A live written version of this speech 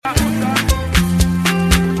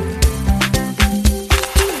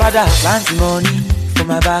Father, plenty money for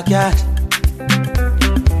my backyard,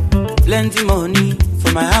 plenty money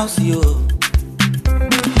for my house, yo.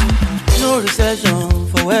 No recession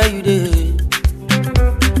for where you dey.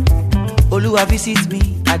 Oluwa visit me,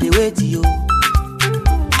 I dey wait, yo.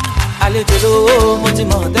 Àlejò lówó, mo ti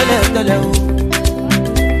mọ̀ tẹ́lẹ̀ tẹ́lẹ̀ o.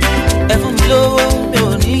 Ẹ fún mi lówó, mi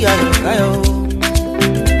ò ní ayọ̀ káyọ̀ o.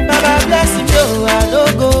 Baba bless me, yo, I no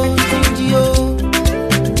go stingy, yo.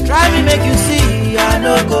 Try me make you see, I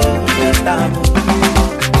no go waste time.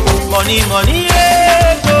 Money, money,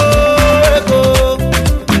 ego, ego.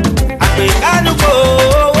 Àpèkánú kò.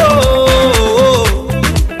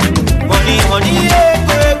 Money, money,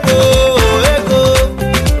 ego, ego, ego.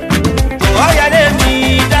 Oh, yeah, let me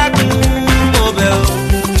dákun mobile.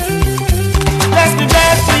 Bless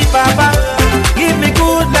me, Papa. Give me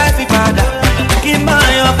good life, Father. Give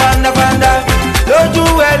my own fanda. Lójú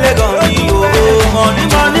ẹlẹ́gàn mi o. Money,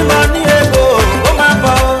 money, money, ego. Oh, my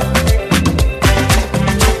God.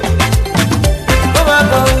 Oh, my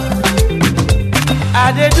God.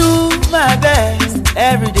 I dey do my best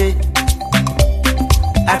every day.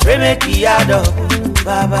 I pray make it add up,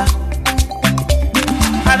 Baba.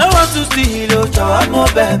 I don't want to see you, jọ̀wọ́ mo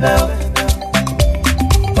bẹ̀bẹ̀ o.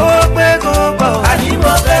 Ó pé kó pọ̀, àní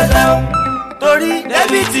mo bẹ̀bẹ̀ o. Torí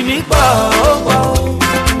débìtì mi pọ̀, ó pọ̀ o.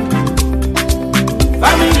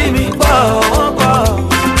 Family mi pọ̀, ó pọ̀ o.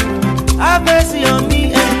 Have mercy on me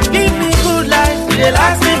and give me good life. It dey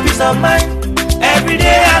last me peace of mind. Every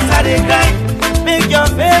day as I dey grind, make your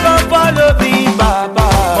favor follow me, Baba.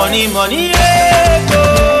 Money, money, ego,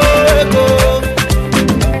 ego.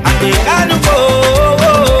 Àpèkánú kò.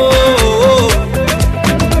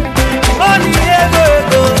 Money, ego,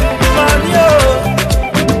 ego. Money,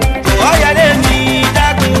 oh. Oh, yeah, let me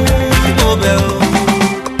dákun mobile.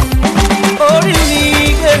 Orí mi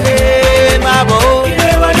kéré máa bọ̀ ó. Ilé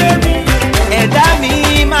wọlé mi. Ẹ̀dá mi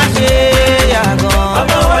máa ṣe yàgàn.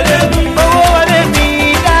 Ọmọ wọlé mi. Owó wọlé mi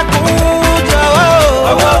dákun jọ̀wọ́.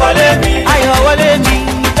 Ọmọ wọlé mi. Ayọ̀ wọlé mi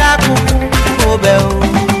dákun mobile.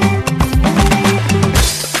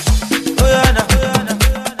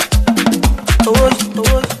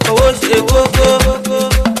 Owó ṣe kókó.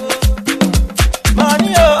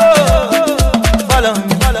 Money, follow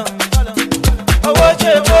me. Owó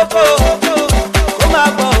ṣe kókó. Kó máa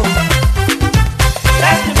bọ̀.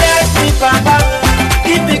 Bless me, Papa.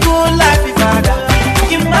 Give me good life, Father.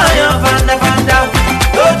 Give my own fanda.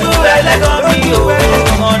 Lójú ẹlẹ́gàn mi o.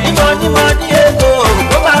 Money, money, money, ego.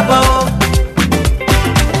 Kó máa bọ̀.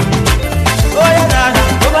 Ó yẹ nàá,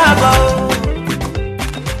 kó máa bọ̀.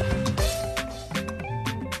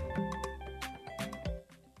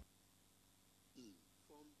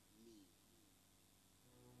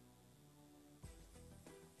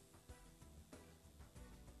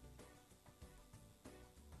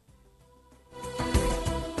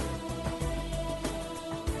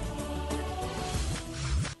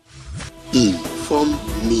 Inform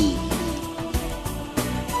me.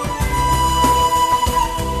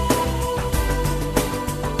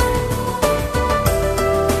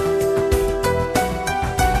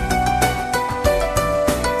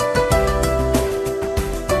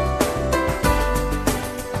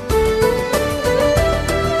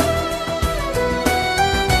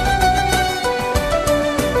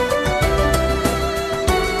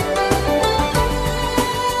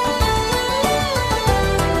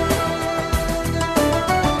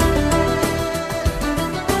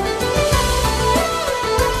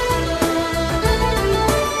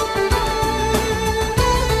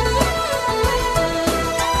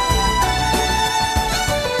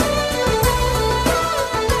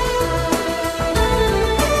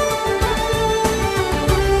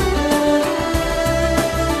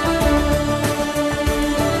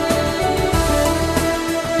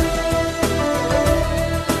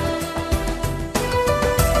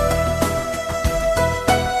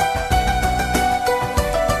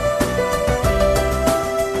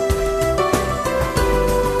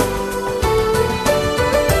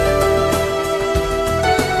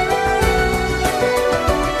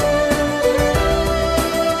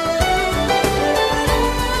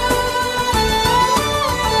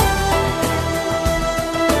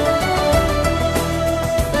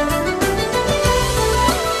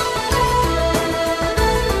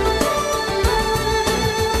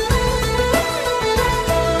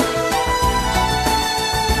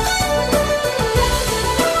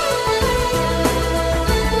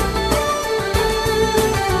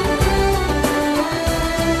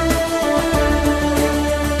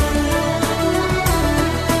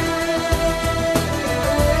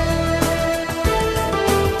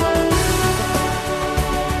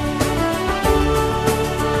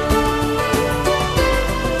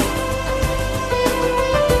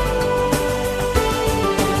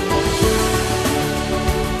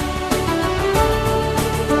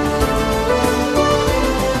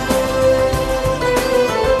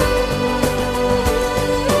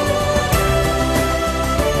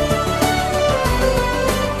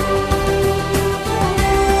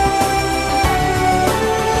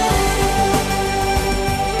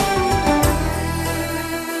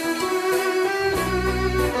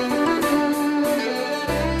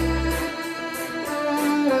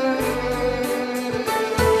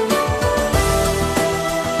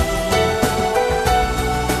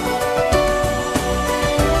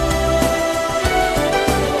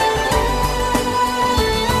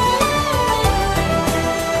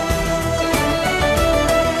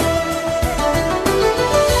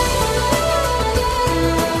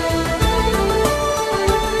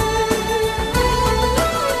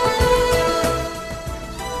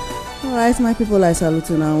 Alright, my people, I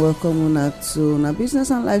salute you and welcome una to na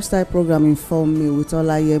business and lifestyle program Inform Me with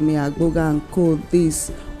Olayemi Agboga and Co.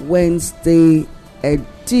 This Wednesday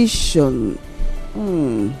edition.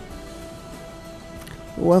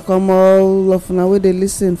 Welcome all of una wey dey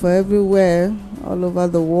listen for everywhere, all over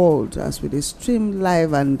the world, as we dey stream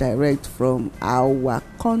live and direct from our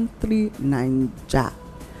country, Naija.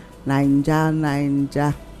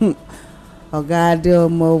 Oga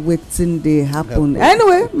Adeomo, wetin dey happen?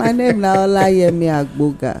 Anyway, my name na Olayemi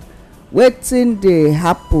Agboga. Wetin dey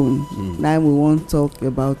happen? Na we wan talk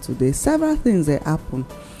about today. Several things dey happen.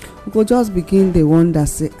 We go just begin dey wonder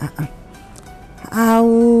say,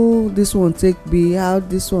 how this one take be, how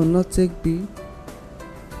this one not take be,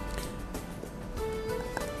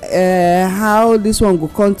 how this one go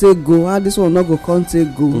come take go, how this one not go come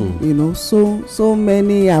take go. You know, so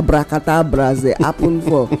many abracadabras dey happen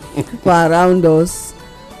for around us.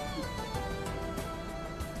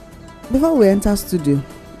 Before we enter studio,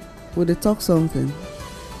 we dey talk something.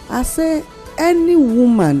 I say any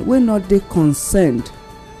woman wey not dey concerned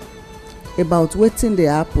about wetin dey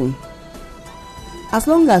happen, as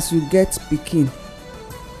long as you get pikin,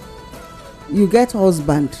 you get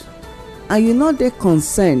husband, and you not dey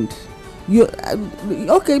concerned, you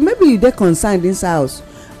okay, maybe you dey concerned inside house,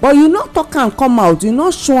 but you not talk am come out, you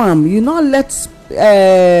not show am, you not let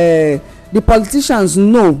the politicians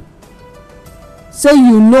know, say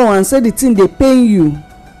you know, and say the thing dey pain you.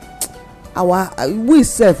 We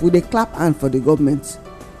sef, we dey clap hand for the government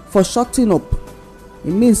for shutting up.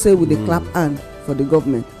 It means say we dey clap hand for the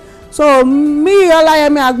government. So me,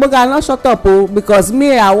 Olayemi Agboga, I not shut up because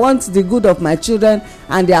me, I want the good of my children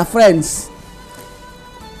and their friends.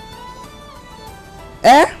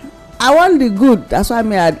 I want the good. That's why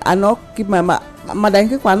me, I not keep my mouth. Madam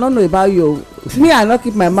Kiko, I don't know about you. Me, I not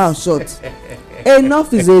keep my mouth shut.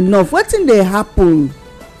 Enough is enough. Wetin dey happen?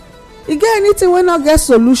 You get anything wey not get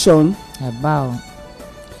solution? About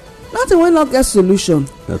Nothing wey not get solution.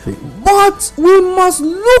 Nothing. But we must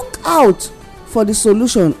look out for the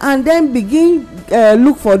solution and then begin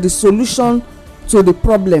look for the solution to the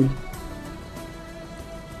problem.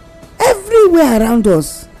 Everywhere around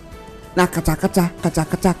us na kata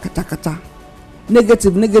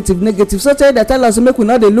negative. So tell they tell us make we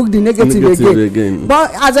not dey look the negative again.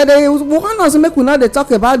 But as they want us make we not dey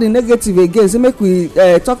talk about the negative again, so make we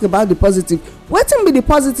talk about the positive. Wetin be the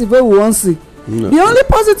positive wey we wan see? No. The only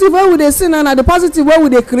positive wey we dey see na the positive wey we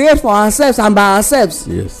dey create for ourselves and by ourselves.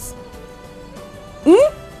 Yes.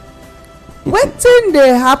 Wetin dey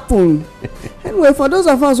happen? Anyway, for those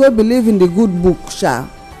of us wey believe in the good book,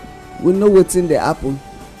 we know wetin dey happen.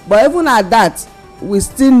 But even at that, we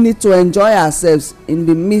still need to enjoy ourselves in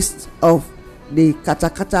the midst of the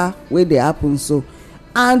kata wey dey happen so.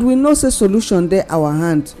 And we know say solution dey our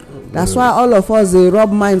hand. That's why all of us dey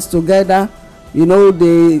rub minds together. You know,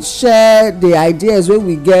 they share the ideas wey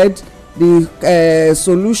we get, the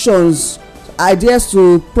solutions, ideas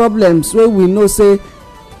to problems wey we know say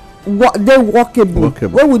dey workable,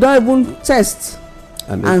 wey we don even test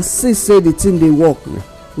and see say the thing dey work.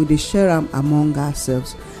 We dey share am among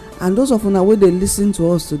ourselves. And those of una wey dey listen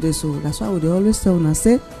to us today, so that's why we dey always tell una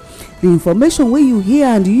say the information wey you hear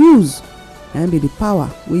and use na be the power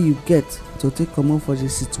wey you get to take comot for the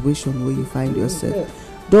situation wey you find yourself.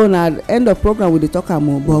 Though na at the end of program we dey talk am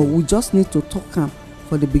more, but we just need to talk am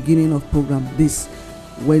for the beginning of program this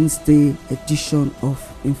Wednesday edition of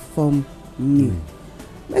Inform Me.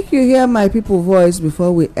 Make you hear my people voice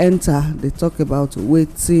before we enter. They talk about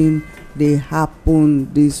wetin dey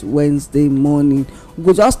happen this Wednesday morning. We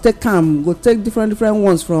go just take am, go take different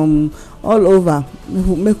ones from all over,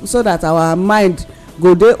 so that our mind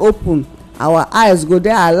go dey open, our eyes go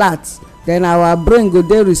dey alert, then our brain go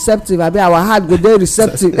dey receptive, abi our heart go dey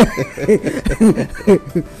receptive.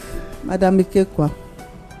 Madam Ikekwa,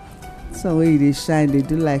 so wey you dey shine, dey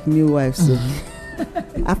do like new wife so.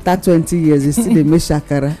 After 20 years, you still dey make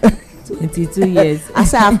shakara. 22 years. I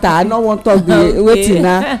say after, I no wan talk the waiting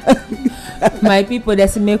now. My people, they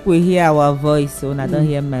say make we hear our voice, so I don't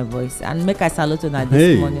hear my voice. And make I salute on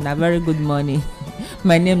this morning. A very good morning.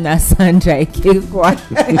 My name is Sandra Ikekwa.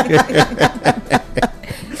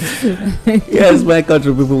 Yes, my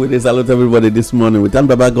country people, we salute everybody this morning. We thank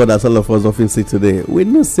Baba God as all of us often see today. We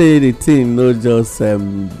no say the thing no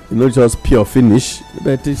just pure finish,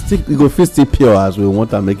 but it go still pure as we want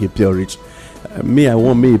to make it pure rich. Me, I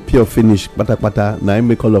want me pure finish, pata. Now I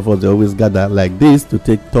make all of us they always gather like this to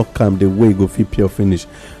take talk calm the way go feel pure finish.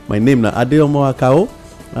 My name is Adeomo Akao,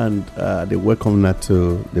 and they welcome now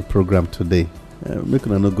to the program today. Make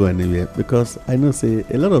una not go anywhere, because I know say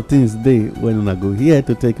a lot of things dey when una go here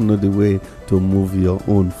to take know the way to move your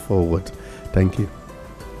own forward. Thank you.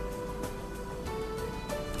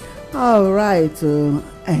 All right.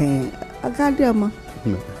 Agadiama.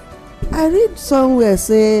 I read somewhere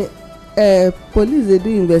say police dey do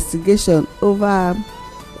investigation over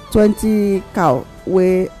 20 cow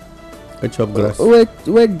wey chop grass.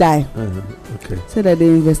 wey die. Okay. Say that they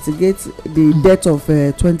investigate the death of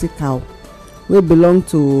 20 cow wey belong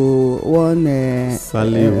to one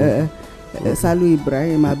Salu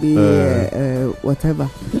Ibrahim abi whatever.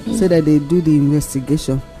 Say that they do the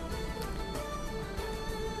investigation.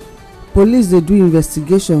 Police dey do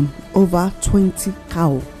investigation over 20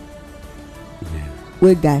 cow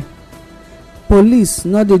wey die. Police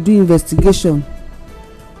no dey do investigation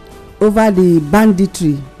over the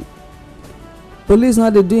banditry. Police no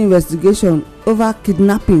dey do investigation over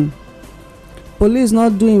kidnapping. Police no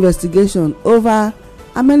do investigation over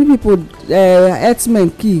how many people herdsmen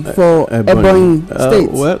kill for Ebonyi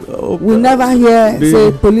state. We never hear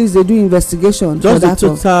say police dey do investigation. Just the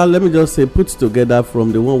total, let me just say, put together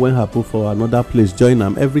from the one wey happen for another place, join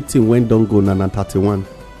am, everything when don go na 31.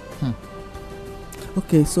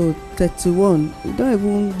 Okay, so 31.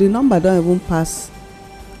 The number don't even pass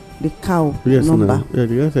the cow number. Yeah,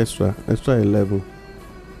 you get extra 11.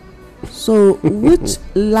 So which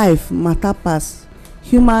life matter pass?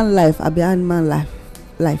 Human life or the animal life?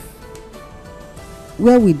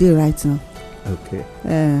 Where we dey right now? Okay.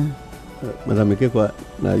 Madam Ikekwa,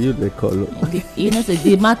 now you dey call. You know, so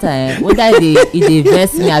the matter whether it dey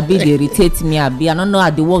vex me abi dey irritate me abi I don't know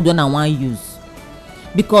how the word don I wan use.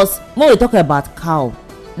 Because when we talk about cow,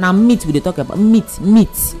 na meat we dey talk about. Meat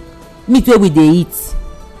wey we dey eat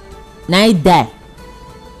na e die,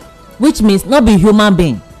 which means no be human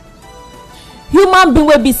being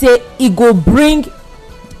wey be say e go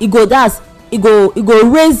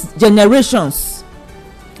raise generations.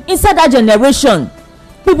 Inside that generation,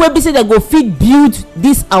 people wey be say they go fit build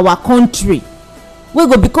this our country, wey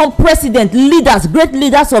go become president, leaders, great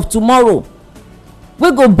leaders of tomorrow,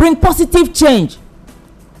 wey go bring positive change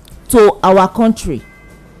to our country,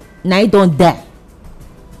 na e don die.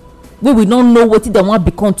 Wey we don't know wetin dem wan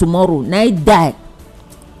become tomorrow, na e die.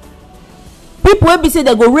 People wey be say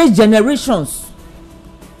they go raise generations,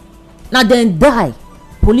 na dem die.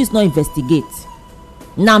 Police no investigate.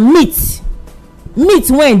 Na meat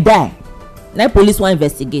wey die, na police wan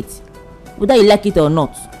investigate. Whether you like it or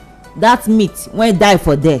not, that meat wey die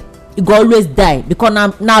for there, e go always die because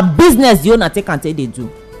na business the owner take am take dey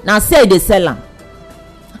do. Na sell dey sell am.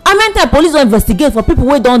 How many times police don investigate for people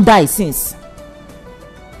wey don die since?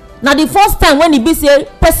 Na the first time when e be say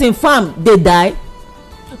person farm dey die,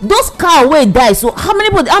 those cow wey die, so how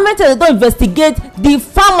many times they don investigate the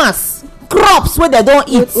farmers crops wey they don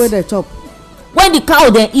eat, wey they chop, when the cow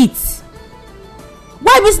dem eat?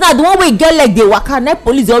 Why be say na the one wey get leg dey waka na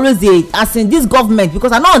police always dey as in this government?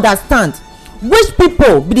 Because I no understand which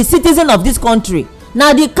people be the citizen of this country.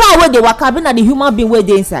 Na the cow wey dey waka be na the human being wey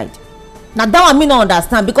dey inside? Na that one me no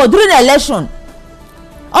understand. Because during the election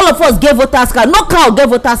all of us get voters card, no cow get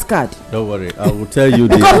voters card. Don't worry, I will tell you.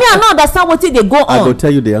 Because me I no understand wetin dey go on. I go tell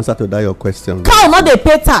you the answer to that your question. Cow no dey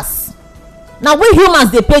pay tax. Na we humans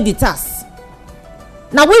dey pay the tax.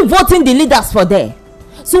 Na we voting the leaders for there.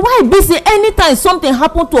 So why e be say anytime something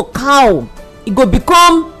happen to cow, e go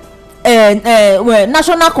become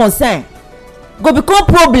national concern, go become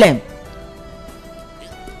problem?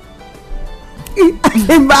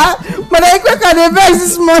 But I quick on the vex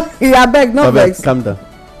this morning. Abeg, no vex. Calm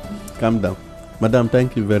down, madam.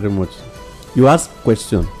 Thank you very much. You ask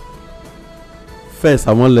question. First,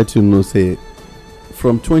 I wan let you know, say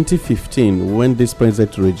from 2015 when this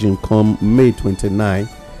present regime come May 29,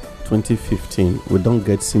 2015, we don't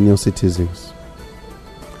get senior citizens,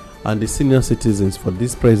 and the senior citizens for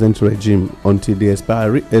this present regime until the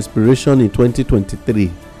expiration in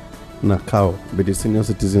 2023 na cow be the senior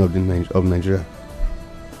citizen of Nigeria.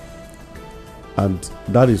 And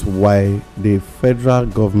that is why the federal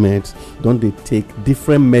government don't they take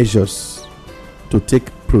different measures to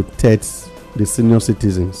protect the senior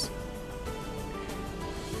citizens.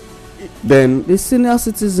 Then the senior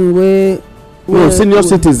citizen senior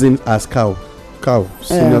citizen as cow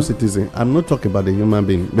senior citizen. I'm not talking about the human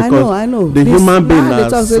being, because I know the human being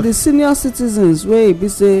as the senior citizens wey be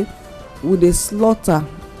say we dey slaughter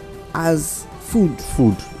as food,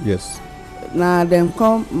 yes, na dem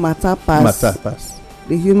come matter pass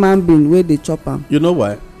the human being wey dey chop am. You know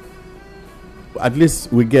why? At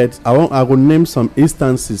least we get, I will name some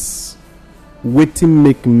instances wetin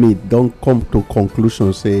make me don come to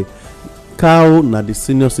conclusion say cow na the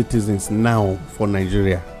senior citizens now for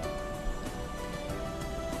Nigeria.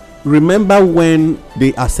 Remember when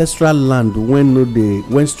the ancestral land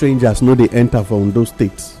when strangers no dey enter from those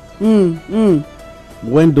states?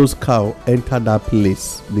 when those cow enter that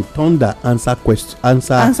place, the thunder answer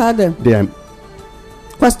them,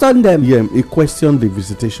 question them. Yeah, he questioned the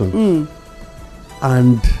visitation.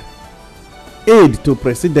 And aid to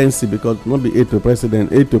presidency, because not be aid to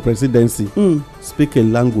president, aid to presidency, speak a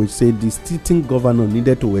language, say the sitting governor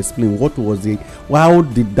needed to explain what was the, how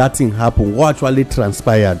did that thing happen, what actually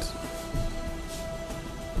transpired,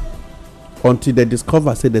 until they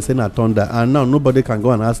discover, say they send a thunder, and now nobody can go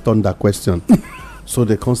and ask thunder question. So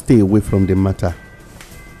they can't stay away from the matter.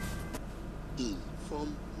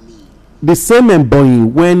 The same Mbonyi,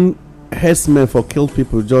 when herdsmen for killed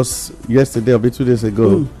people just yesterday or 2 days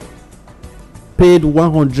ago, paid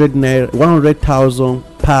 100,000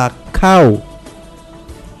 per cow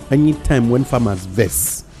anytime when farmers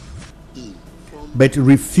vex, but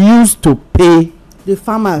refused to pay the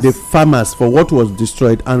farmers for what was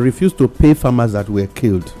destroyed, and refused to pay farmers that were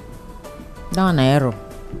killed. Down arrow.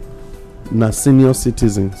 Now senior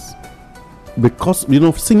citizens, because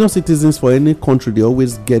senior citizens for any country, they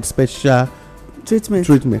always get special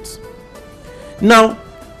treatment. Now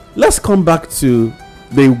let's come back to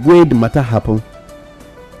the way the matter happened.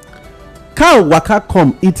 Cow waka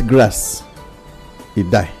come eat grass, he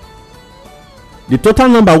die. The total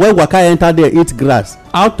number where waka enter there eat grass,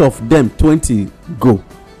 out of them 20 go.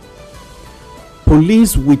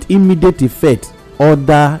 Police with immediate effect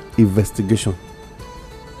order investigation.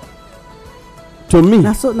 To me,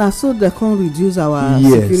 now so they can reduce our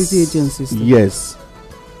security agencies. Yes,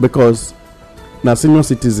 because now senior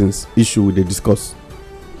citizens issue they discuss.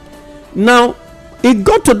 Now it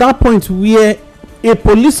got to that point where a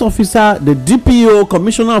police officer, the DPO,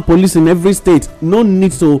 commissioner of police in every state, no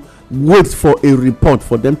need to wait for a report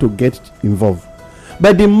for them to get involved.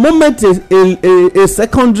 But the moment a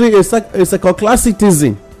second class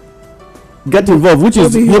citizen get involved, which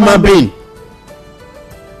is human being,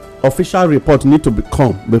 official report need to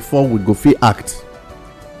become before we go free act.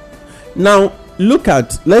 Now look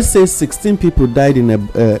at, let's say 16 people died in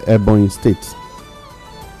Ebonyi state.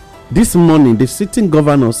 This morning the sitting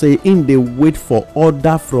governor say in they wait for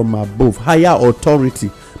order from above, higher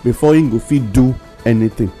authority, before he go fit do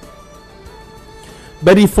anything.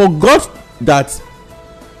 But he forgot that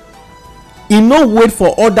he no wait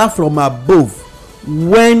for order from above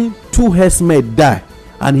when 2 herdsmen die,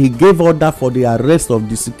 and he gave order for the arrest of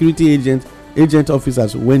the security agent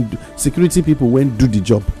officers when security people went do the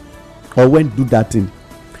job or went do that thing.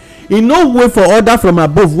 He no wait for order from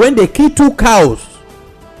above when they kill 2 cows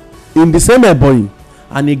in the same Ebonyi,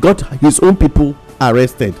 and he got his own people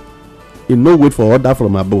arrested. He no wait for order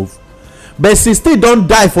from above. But he still don't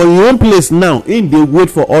die for his own place now. In they wait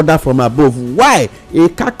for order from above. Why? A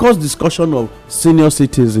caucus discussion of senior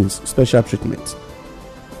citizens special treatment.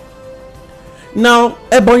 Now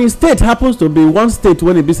Ebonyi state happens to be one state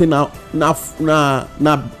when it be say now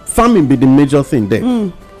farming be the major thing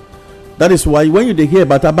there. That is why when you hear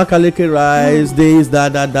about Abakaliki rice, this,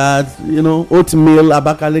 that, oatmeal,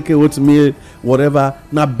 Abakaliki oatmeal, whatever.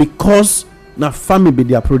 Now because now farming be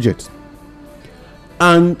their project,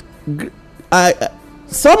 and I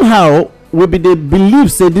somehow we be they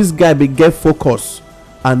believe say this guy be get focus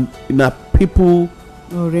and people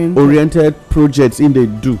oriented projects in they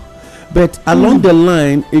do, but along the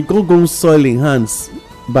line it go soil in hands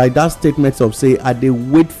by that statement of say they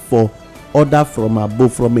wait for order from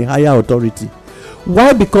above, from a higher authority.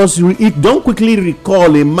 Why? Because it don't quickly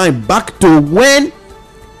recall in mind back to when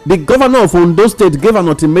the governor of Ondo state gave an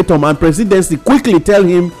ultimatum and presidency quickly tell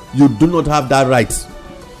him you do not have that right.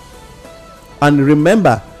 And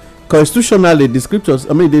remember, constitutionally the scriptures,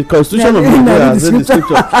 the constitution of Nigeria said the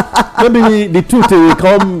scripture. Maybe the truth will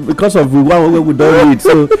come because of the one we don't read.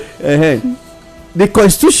 So the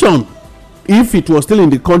constitution, if it was still in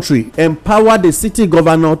the country, empower the city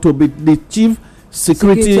governor to be the chief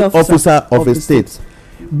security officer of a state.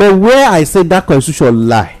 But where I say that constitution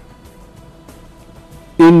lie,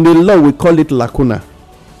 in the law we call it lacuna.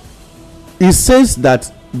 It says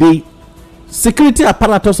that the security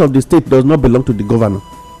apparatus of the state does not belong to the governor.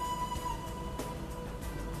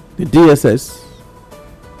 The DSS,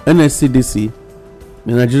 NSCDC,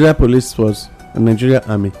 the Nigeria Police Force, and Nigeria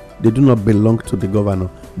Army, they do not belong to the governor.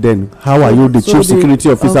 Then how are you the chief security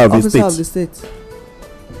officer of the state?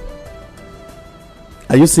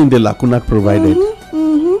 Are you seeing the lacuna provided?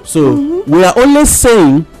 So we are only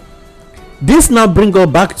saying this now bring us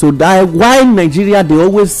back to that why Nigeria they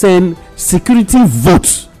always send security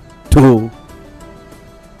votes to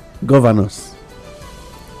governors.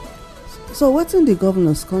 So what in the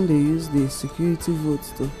governors can they use the security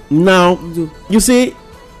votes to now do? You see,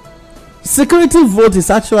 security vote is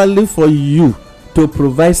actually for you to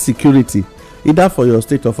provide security either for your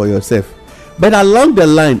state or for yourself. but along the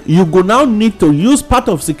line you go now need to use part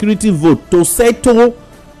of security vote to settle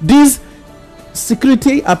these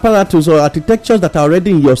security apparatus or architectures that are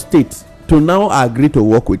already in your state to now agree to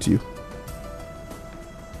work with you,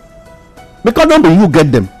 because don't be you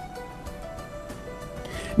get them.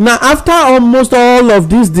 Now after almost all of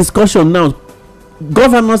this discussion, now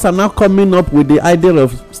governors are now coming up with the idea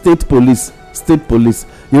of state police.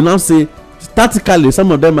 You now say tactically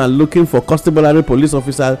some of them are looking for constabulary police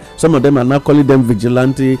officers, some of them are now calling them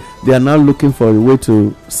vigilante. They are now looking for a way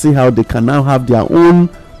to see how they can now have their own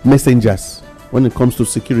messengers when it comes to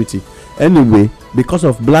security. Anyway, because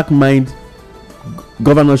of black mind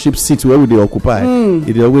governorship seats where they occupy,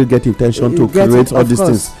 it always get intention to create all these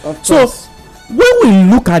things. So when we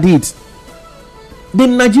look at it, the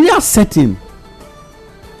Nigeria setting,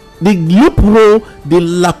 the loophole, the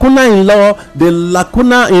lacuna in law, the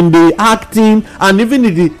lacuna in the acting, and even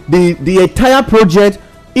the entire project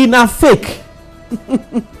in a fake.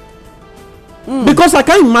 Because I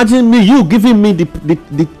can't imagine you giving me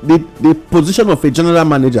the position of a general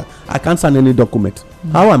manager. I can't sign any document.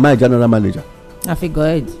 How am I a general manager? I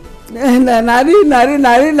figurehead. Nari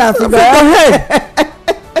figurehead.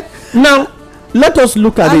 Now let us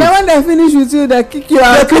look at and it. then when they finish with you, they kick you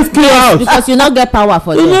out. They kick you out Because you not get power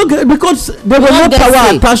for them. because there was no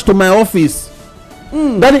power attached to my office.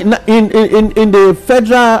 That in the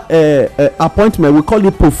federal appointment, we call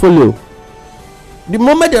it portfolio. The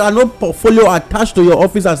moment there are no portfolio attached to your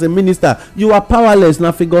office as a minister, you are powerless.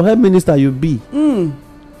 Now figurehead minister you be.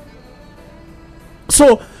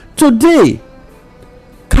 So today,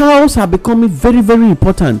 cows are becoming very, very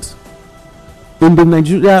important in the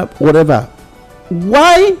Nigeria whatever.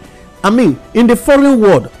 Why? I mean, in the foreign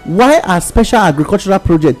world, why are special agricultural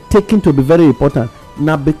projects taken to be very important?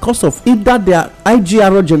 Now because of either their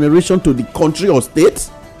IGRO generation to the country or state,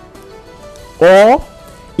 or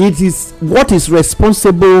it is what is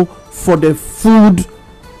responsible for the food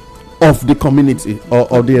of the community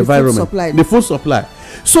or the environment, the food supply.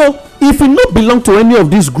 So if you not belong to any of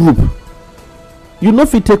this group, you know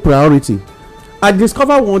if you take priority. I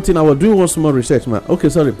discovered one thing. I was doing one small research, man. Okay,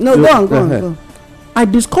 sorry. No, go on. I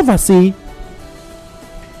discovered, see,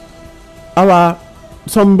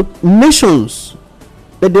 some nations,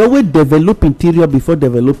 but they always develop interior before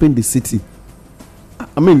developing the city.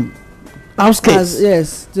 I mean, outskirts,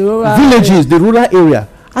 yes, the rural villages, area. The rural area.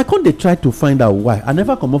 I can't try to find out why. I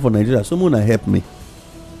never come up from Nigeria. Someone help me.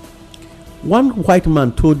 One white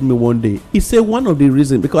man told me one day. He said one of the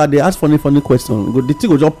reasons, because they ask funny questions. The thing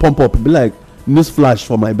will just pump up, be like news flash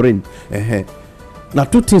for my brain. Now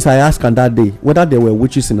two things I asked on that day: whether there were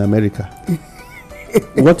witches in America.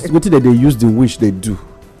 what did they use the witch they do?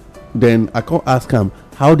 Then I can't ask him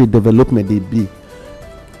how the development they be.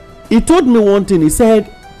 He told me one thing. He said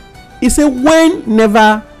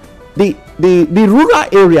whenever the rural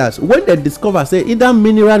areas, when they discover say either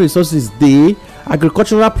mineral resources, they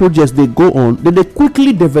agricultural projects they go on, then they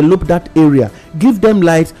quickly develop that area, give them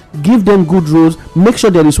light, give them good roads, make sure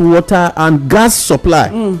there is water and gas supply,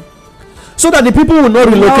 so that the people will not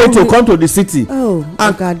relocate to come to the city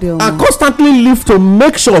and constantly live to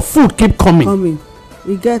make sure food keep coming.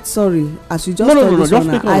 You get sorry as you just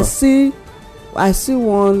I see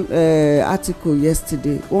one article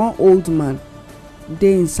yesterday. One old man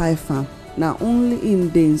dey inside farm. Now only in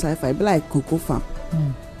dey inside farm, be like cocoa farm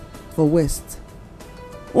for west.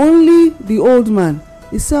 Only the old man,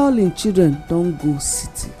 he say all im children don go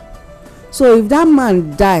city. So if that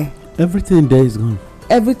man die, everything there is gone.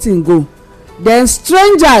 Everything go. Then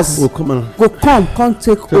strangers go come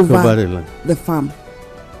take over the farm.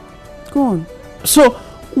 Go on. So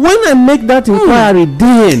when I make that inquiry,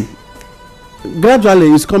 then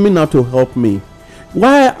gradually it's coming out to help me.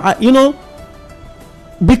 Why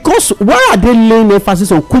because why are they laying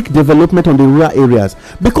emphasis on quick development on the rural areas?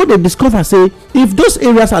 Because they discover say if those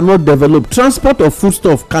areas are not developed, transport of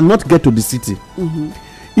foodstuff cannot get to the city.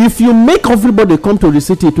 If you make everybody come to the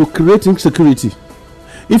city to create insecurity,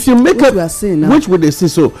 if you make which would they see?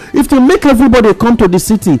 So if you make everybody come to the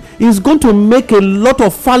city, it's going to make a lot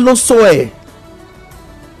of fallow soil,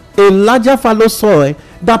 a larger fallow soil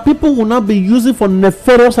that people will not be using for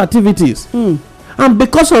nefarious activities. And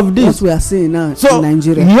because of this, what we are seeing now in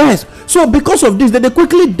Nigeria. Yes. So because of this, they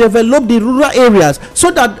quickly develop the rural areas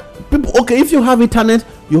so that people, okay, if you have internet,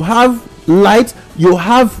 you have light, you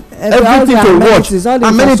have everything to watch,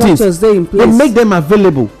 amenities, they make them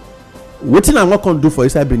available. What thing I'm not going to do for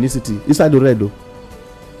inside Benin City, inside Oredo.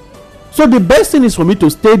 So the best thing is for me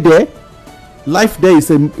to stay there. Life there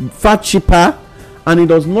is far cheaper, and it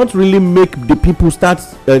does not really make the people start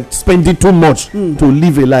spending too much to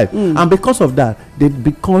live a life. And because of that, they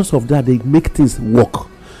make things work.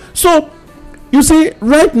 So you see,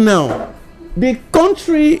 right now, the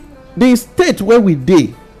country, the state where we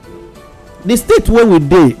dey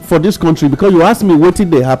for this country, because you ask me wetin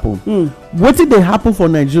dey happen. Wetin dey happen for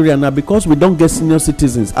Nigeria now because we don get senior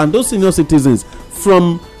citizens, and those senior citizens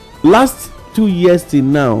from last 2 years till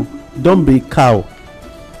now don be cow.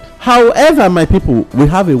 However, my people, we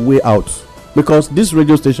have a way out, because this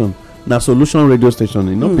radio station na solution radio station.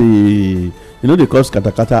 E no be, dey cause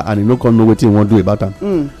katakata and e no come know wetin e wan do about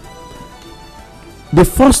am. The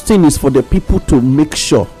first thing is for the people to make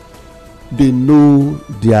sure they know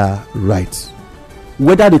their rights.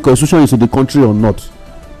 Whether the constitution is in the country or not,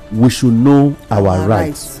 we should know our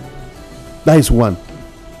rights. That is one.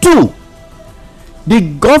 Two, the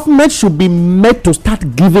government should be made to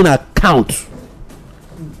start giving account,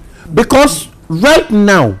 because right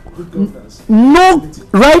now no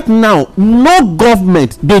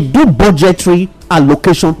government dey do budgetary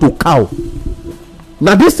allocation to cow.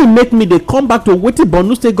 Now this thing make me dey come back to wetin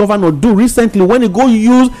Borno state governor do recently when he go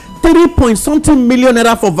use 3-point-something million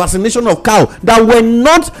naira for vaccination of cow that were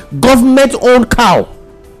not government owned cow.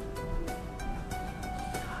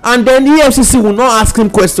 And then EFCC will not ask him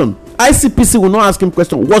question, ICPC will not ask him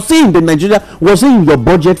question. Was he in your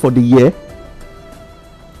budget for the year?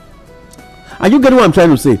 Are you getting what I'm trying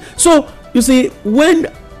to say? So you see, when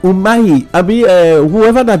Umahi,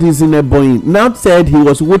 whoever that is in Ebonyi, now said he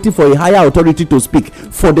was waiting for a higher authority to speak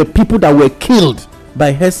for the people that were killed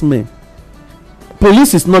by herdsmen.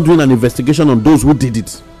 Police is not doing an investigation on those who did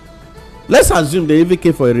it. Let's assume they even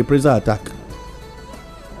came for a reprisal attack.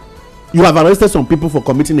 You have arrested some people for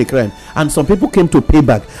committing a crime, and some people came to pay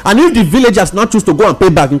back. And if the villagers now choose to go and pay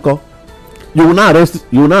back, you will not arrest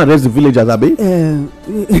the villagers, Abi.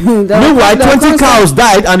 Meanwhile, 20 cows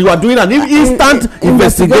died, and you are doing an instant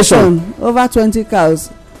investigation over 20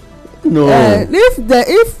 cows. No.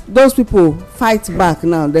 If those people fight back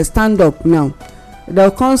now, they stand up now,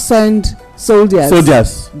 they'll come send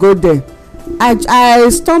soldiers go there. I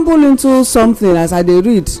stumble into something as I dey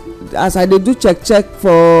read, as I dey do check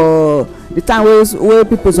for the time where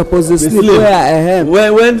people suppose to sleep.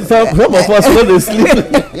 When some of us go to sleep.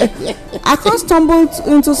 I come stumble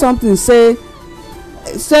into something say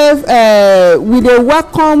we dey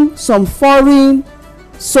welcome some foreign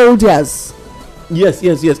soldiers. Yes.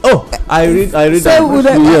 Oh, I read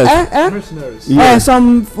that. Mercenaries. Yes.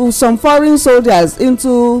 Some foreign soldiers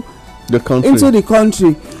into the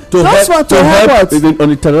country. To help on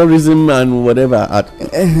the terrorism and whatever.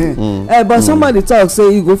 But somebody talk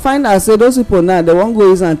say you go find out say those people now they won't go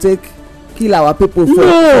use and kill our people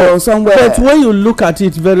for somewhere. But when you look at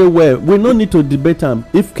it very well, we no need to debate them.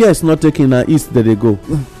 If care is not taken, now east there they go.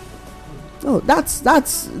 Oh,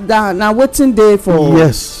 that's now waiting day for.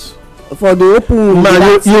 Yes. For the open.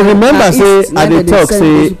 You remember say at the talk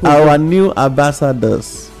say our new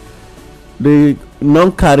ambassadors, the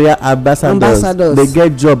non-career ambassadors, they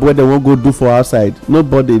get job where they won't go do for outside.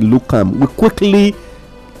 Nobody look them. We quickly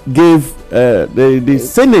gave the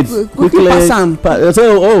Senate quickly say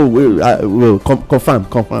we'll confirm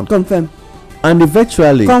and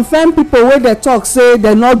eventually confirm people where they talk say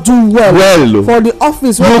they not do well for the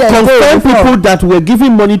office where they confirm people that were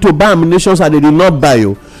giving money to buy ammunition and they did not buy.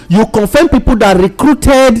 You confirm people that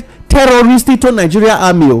recruited terrorists into Nigeria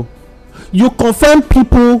army. You confirm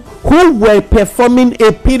people who were performing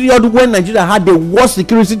a period when Nigeria had the worst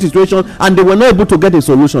security situation and they were not able to get a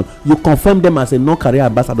solution. You confirm them as a non-career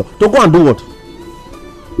ambassador to go and do what?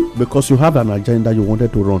 Because you have an agenda you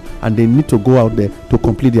wanted to run, and they need to go out there to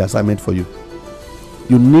complete the assignment for you.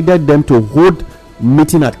 You needed them to hold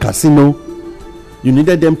meeting at casino. You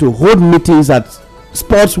needed them to hold meetings at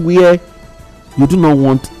sports where you do not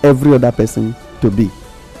want every other person to be.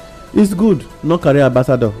 It's good. No career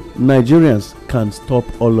ambassador. Nigerians can stop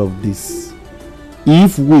all of this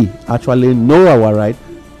if we actually know our right,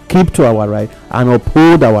 keep to our right, and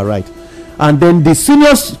uphold our right. And then the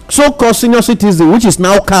so-called senior citizen, which is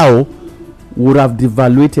now cow, would have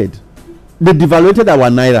devaluated. They devaluated our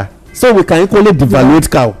naira, so we can equally devaluate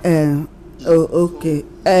cow. Okay.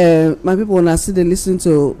 My people, when I see they listen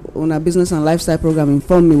to on a business and lifestyle program,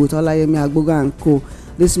 Inform Me with Olayemi Agboga and Co.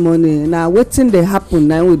 this morning. Now, wetin dey happen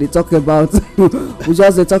now? We dey talk about. We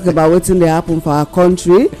just dey talk about wetin dey happen for our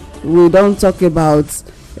country. We don't talk about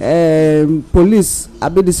police.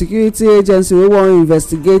 Abi the security agency we wan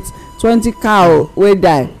investigate 20 cow wey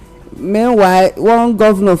die. Meanwhile, one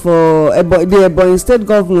governor for the Ebonyi state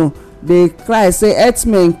governor, dey cry say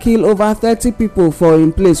herdsmen kill over 30 people for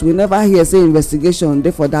im place. We never hear say investigation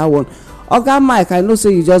dey for that one. Oga Mike, I know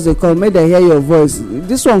say you just dey come make dem hear your voice.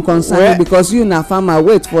 This one concern you because you na farmer.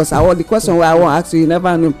 Wait first, the question wey I wan ask you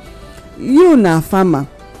never know. You na farmer,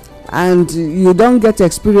 and you don get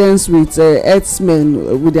experience with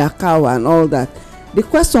herdsmen with their cow and all that. The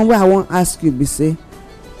question wey I wan ask you be say,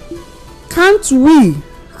 can't we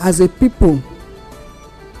as a people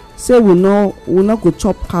say we no go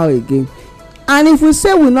chop cow again? And if we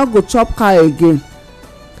say we no go chop cow again,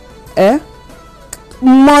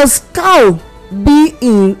 must cow be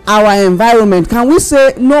in our environment? Can we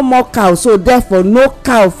say no more cow, so therefore no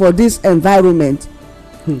cow for this environment?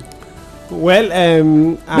 Well,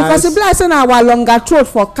 because e be like say na our longer throat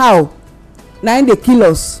for cow na im dey kill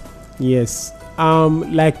us. Yes.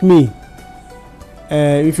 Like me,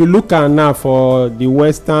 if you look at now for the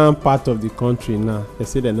western part of the country now, they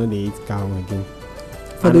say they no dey eat cow again.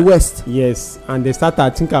 For the west? Yes, and they start to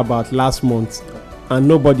think about last month, and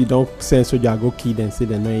nobody don send soldier go kill them, say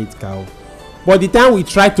they no eat cow. But the time we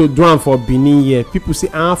try to do am for Benin here, people say,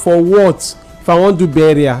 for what? If I wan do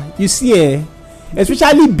burial, you see,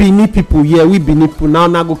 especially Benin people here, we Benin people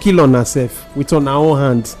now go kill on ourselves with on our own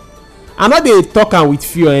hand. I no dey talk am with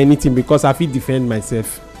fear or anything because I fit defend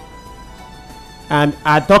myself. And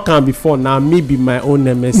I talk am before, now me be my own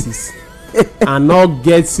nemesis. I no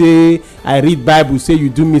get say I read Bible say you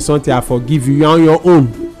do me something, I forgive you. You are on your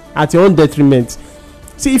own, at your own detriment.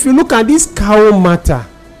 See, if you look at this cow matter,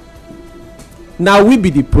 now we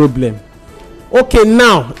be the problem. Okay,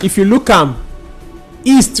 now if you look am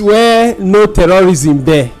east where no terrorism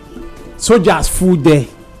there, soldiers full there,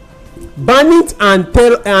 bandit and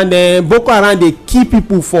Boko Haram dey kill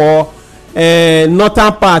people for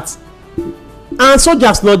northern part, and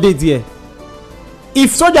soldiers no dey there.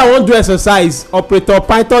 If soldier wan do exercise, operator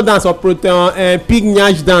python dance, operator pig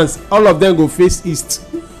nyash dance, all of them go face east.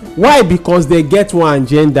 Why? Because they get one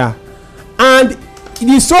agenda. And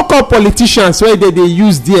the so-called politicians wey dey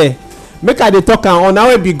use there, make I dey talk am on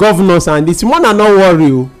how we be governors and this one, na no worry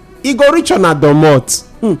o, e go reach una domot.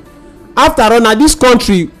 After all, na this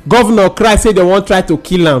country governor cry say they wan try to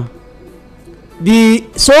kill am. The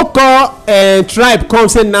so-called tribe come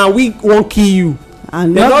say na we wan kill you.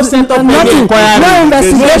 And they don set up any inquiry, no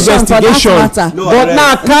investigation for that matter. But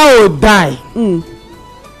now cow die.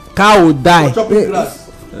 Cow die.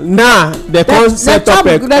 Now they come set up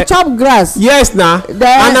the chop grass. Yes, now, and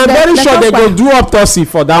I'm very sure they go do autopsy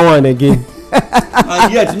for that one again.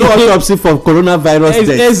 And yet no autopsy for coronavirus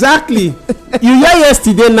death. Exactly. You hear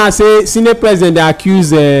yesterday now say Senate president dey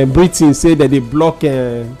accuse Britain, say that they block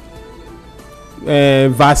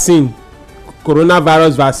vaccine,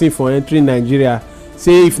 coronavirus vaccine for entering Nigeria.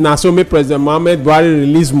 Say if na so make President Muhammad Buhari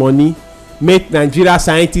release money, make Nigeria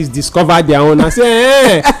scientists discover their own. I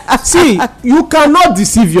say see, you cannot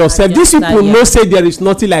deceive yourself. These people know say there is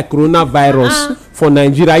nothing like coronavirus for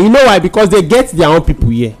Nigeria. You know why? Because they get their own people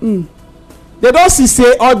here. They don see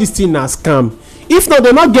say all this thing na scam. If not,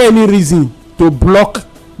 they not get any reason to block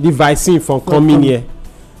the vaccine from coming here.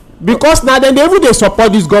 Because now then they even dey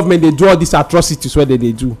support this government, they do all these atrocities wey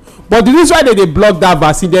they do. But the reason why they block that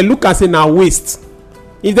vaccine, they look and say na waste.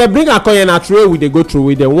 If they bring a coin and throw away, they go through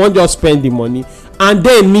away. They won't just spend the money and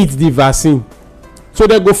they need the vaccine, so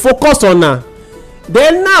they go focus on her.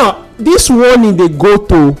 Then now this warning they go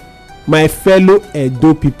to my fellow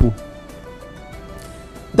Edo people.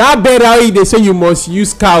 That burial they say you must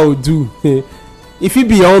use cow do if it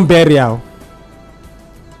be your own burial,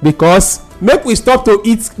 because make we stop to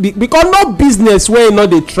eat, because no business where you know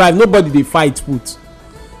they thrive, nobody they fight put.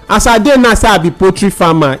 As I dey now say I be poultry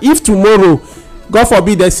farmer, if tomorrow God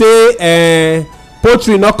forbid they say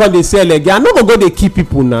poultry no come dey sell again, I no go dey kill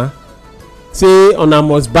people now say una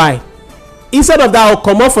must buy. Instead of that, I will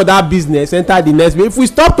comot for that business, enter the next. But if we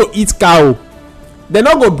stop to eat cow, they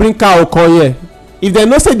no go bring cow come here. If they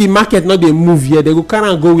know say the market no dey move here, they go carry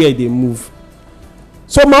am go where they move.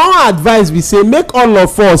 So my own advice be say make all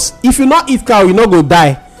of us, if you no eat cow you no go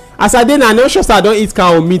die. As I dey now, I no sure say I don eat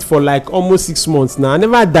cow meat for like almost 6 months now, I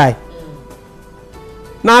never die.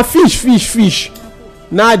 Na fish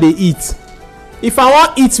now I dey eat. If I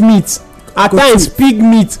wan eat meat, at times pig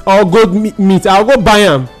meat or goat meat, I go buy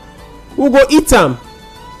am, we go eat am,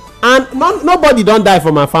 and nobody don die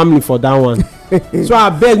for my family for that one. So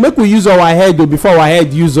abeg make we use our head o before our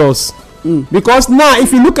head use us. Because now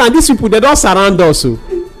if you look at these people, they don surround us o,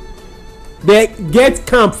 they get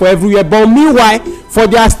camp for everywhere, but meanwhile for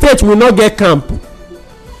their state we no get camp.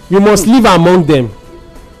 You must live among them.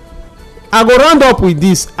 I go round up with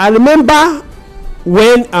this. I remember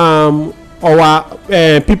when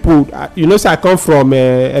our people, you know say I come from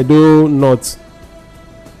Edo North.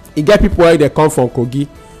 E get people wey dey come from Kogi,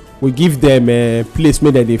 we give them place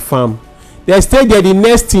make dem dey farm. They stay there, the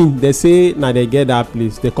next thing they say na they get that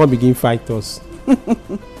place, they come begin fight us.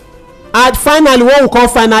 And finally when we come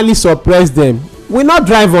finally suppress them, we not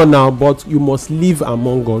drive on now, but you must live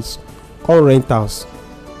among us. Come rent house.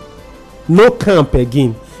 No camp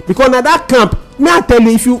again, because na that camp, may I tell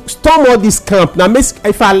you, if you storm all this camp, now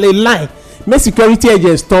if I lie, make security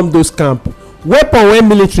agents storm those camp. Weapon wey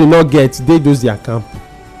military no get, dey those their camp.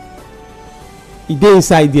 E dey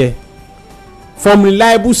inside there from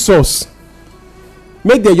reliable source.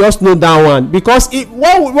 Make they just know that one, because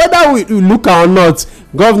whether we look or not,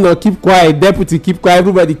 governor keep quiet, deputy keep quiet,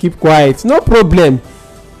 everybody keep quiet, no problem.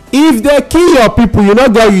 If they kill your people, you no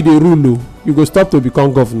get you dey rule o, you go stop to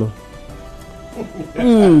become governor.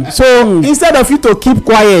 So instead of you to keep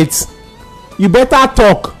quiet, you better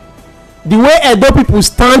talk. The way Edo people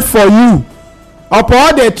stand for you, upon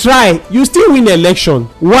all they try, you still win election.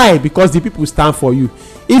 Why? Because the people stand for you.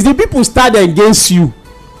 If the people stand against you,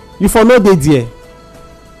 you for no dey there.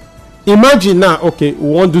 Imagine now, okay, we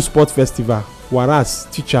wan do sport festival, whereas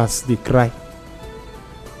teachers dey cry.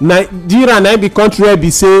 Nigeria na be country wey be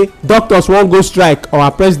say doctors wan go strike, our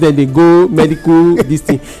president dey go medical this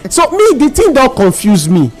thing. So me, the thing don confuse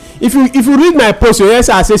me. If you read my post, you hear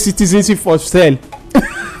say I say citizenship for sale.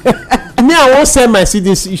 Me, I wan sell my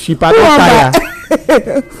citizenship, I don tire.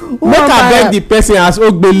 Make I beg the person as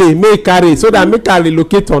ogbele make carry, so that make I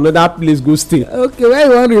relocate to another place go stay. Okay, where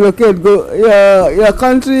you wan relocate go? Your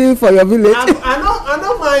country for your village? I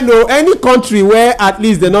no mind o. Any country where at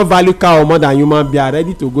least they no value cow more than human being, are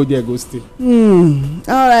ready to go there go stay.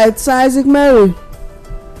 All right, so Isaac Mary,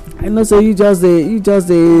 I know, so you just dey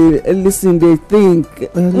listen, dey think.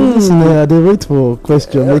 Listen, I dey wait for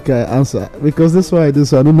question make I answer, because this why I do,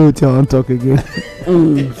 so I don't know wetin I wan talk again.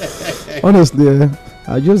 Honestly,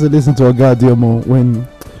 I just listen to Oga Adeomo when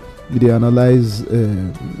they analyze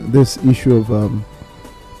this issue of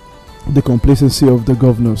the complacency of the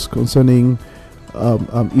governors concerning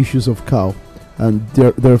issues of cow, and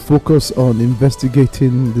their focus on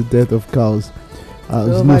investigating the death of cows.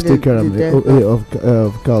 Of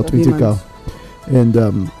cow, 20 cow. And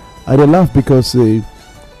I dey laugh because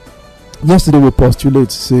yesterday we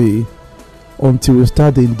postulate, say, until we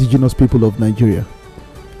start the indigenous people of Nigeria,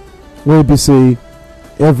 where we say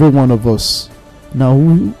every one of us, now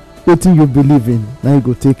wetin you believe in, now you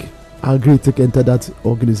go agree to enter that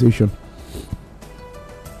organization.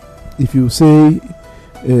 If you say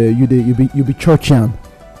you be churchian,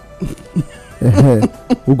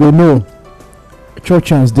 we go know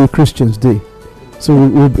churchians dey, Christians dey, so we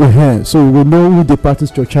will know who dey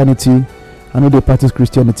practice churchianity and who dey practice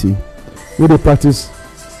Christianity, who dey practice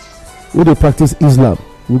Islam.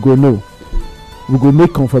 We go know. We go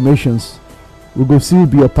make confirmations. We go see who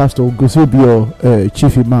be your pastor. We go see who be your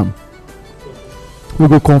chief imam. We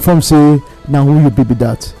go confirm, say, now who you be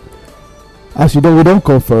that. As we don't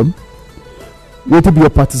confirm, what will be your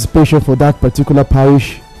participation for that particular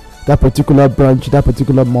parish, that particular branch, that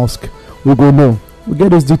particular mosque. We go know. We get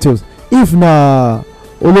those details. If na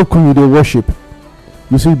Olokun you dey worship,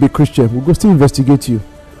 you still be Christian, we go still investigate you.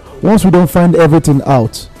 Once we don't find everything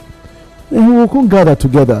out, then we will come gather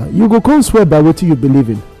together. You go come swear by what you believe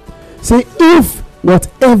in. Say, if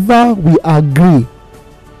whatever we agree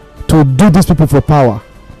to do these people for power,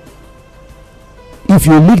 if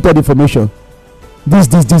you leak that information, this,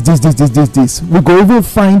 we go even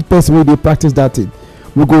find person where they practice that thing.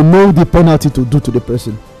 We go know the penalty to do to the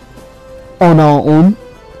person on our own.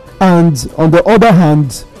 And on the other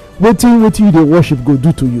hand, waiting you dey worship go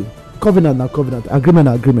do to you. Covenant na covenant, agreement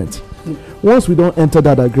na agreement. Once we don't enter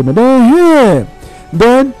that agreement,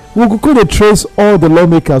 then we go go dey trace all the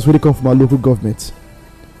lawmakers wey dey come from our local government.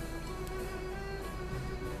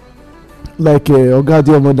 Like Oga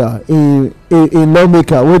Adeomo, a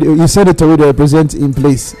lawmaker, a senator wey dey represent in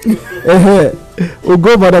place. We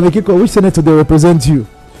go Madam Ikiko, which senator dey represent you?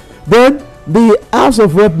 Then the House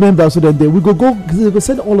of Rep members, so then we go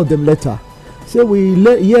send all of them letter.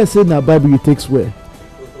 Say say na Bible you take swear.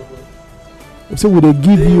 So we dey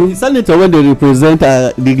give you senator when they represent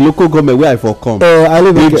the local government where I for come.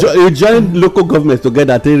 He joined local government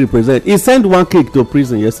together to represent. He sent one king to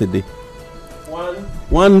prison yesterday.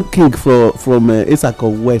 One king from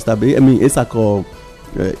Isako West, Isako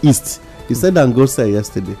East. He said and go say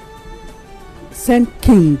yesterday. Send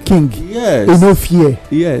king. Yes. No fear.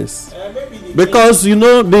 Yes. Because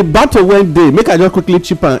the battle went there. Make I just quickly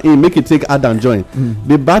chip in, make it take add and join.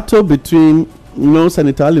 The battle between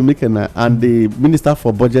Senator Ali Mikena and the Minister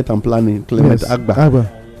for Budget and Planning, Clement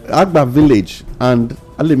Agba Village and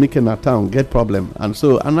Ali Mikena town get problem, and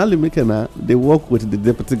Ali Mikena they work with the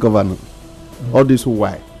deputy governor. All this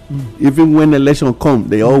why. Even when election come,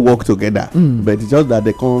 they all work together. But it's just that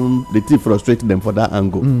they frustrate them for that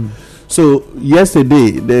angle. So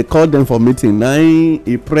yesterday they called them for meeting. Now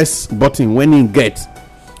he press button when he get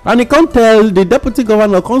And he can't tell the deputy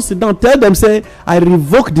governor, come sit down, tell them, say, I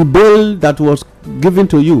revoke the bail that was given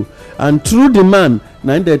to you. And through the man,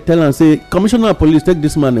 now they tell and say, Commissioner of Police, take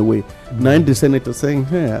this man away. Now the senator saying,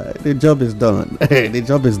 hey, the job is done. The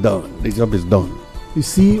job is done. The job is done. You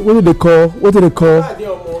see, what do they call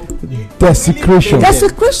desecration?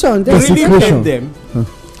 Desecration. Really them.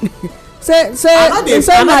 Say I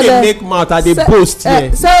know they make mouth, I they boast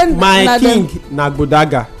here. My king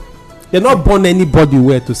Nagbodaga. They not born anybody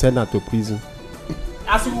where to send her to prison.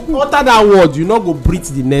 As you utter that word, you not go breathe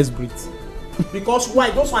the next breath. Because why?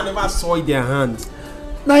 Those one never saw in their hands.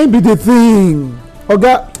 Now be the thing.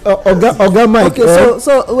 Oga Mike. Okay,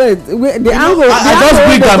 so wait, the angle. I just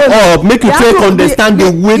bring them up, make you take understand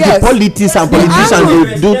the way the politics and politicians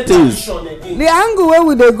they do things. The angle where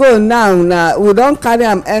we dey go now we don carry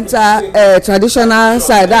am enter traditional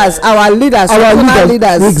side. That's our leaders,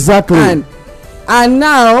 exactly. And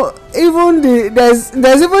now even there's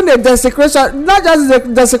even the desecration, not just the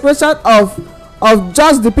desecration of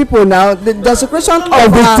just the people now, the desecration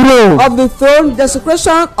of the throne,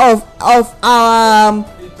 desecration of our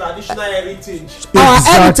the traditional heritage. Our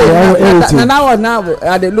heritage.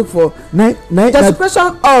 Now they look for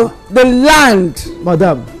desecration of the land.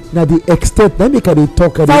 Madam, now the extent. Let me can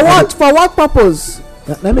talk. For what purpose?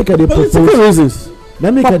 Let me can political reasons.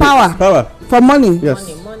 For power. For money.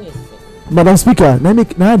 Yes. Money. Madam Speaker, now they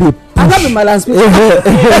push. I love Madam Speaker.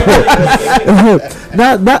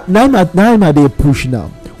 now they push now.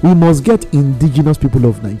 We must get indigenous people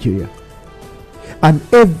of Nigeria. And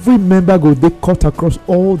every member go they cut across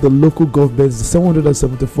all the local governments,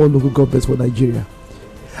 774 local governments for Nigeria.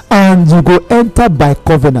 And you go enter by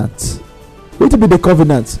covenant. What will be the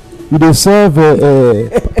covenant? You dey serve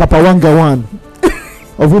Papa Wanga one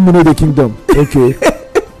of whom you know the kingdom. Okay.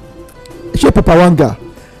 Shey Papa Wanga.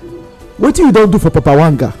 What you don't do for Papa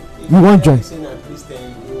Wanga? You won't join.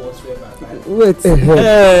 Wait.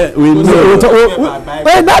 We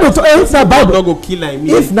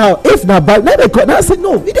know. If now Bible, now say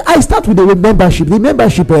no. I start with the membership. The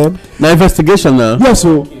membership. Now investigation now. Yes,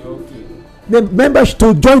 so the membership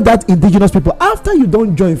to join that indigenous people. After you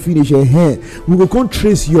don't join, finish we will come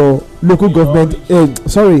trace your local government.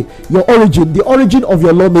 Your origin, the origin of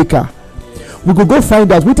your lawmaker. We could go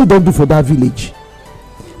find out what you don't do for that village.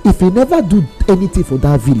 If you never do anything for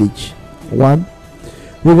that village, one,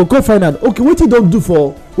 we will go find out. Okay, what you don't do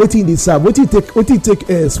for waiting the serve? What you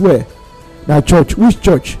take swear? Now church, which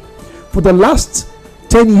church? For the last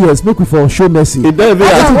 10 years, make we for show mercy. It don't even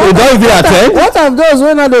attend. What of those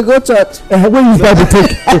when they go church? When you Bible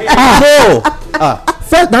take?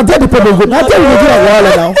 First, now tell the people go. Now tell you go a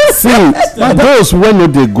while now. See, those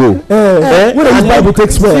when they go. When the Bible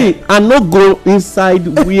takes swear. See, and not go inside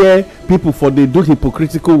where people for they do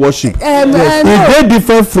hypocritical worship. Is they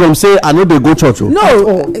different from say I know they go church? No,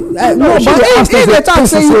 but if they talk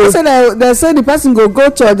say you say they say the person go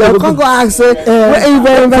church, they can't go ask say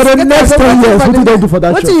for the next 10 years what you don't do for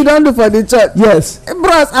that church? What you don't do for the church? Yes,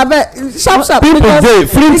 bros, I bet sharp. People they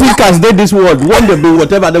free thinkers they this world. One they be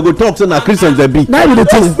whatever they go talk. So now Christians they be. Now the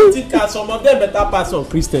thing. Some of them better pass on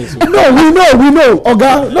Christians. No, we know.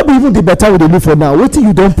 Oga, not even the better we dey look for now. Wetin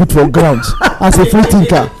you don put for ground as a free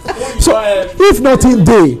thinker. So if nothing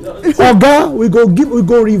dey, Oga, we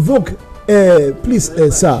go revoke. Please,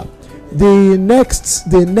 sir, the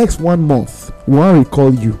next 1 month we wan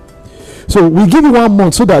recall you. So we give you 1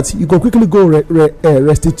 month so that you go quickly go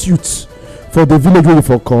restitute for the village where you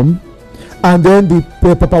for come, and then the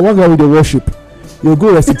Papa Wanga with the worship. You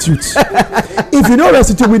go restitute. If you no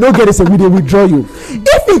restitute, we no get it, so we dey withdraw you.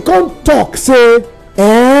 If you come talk say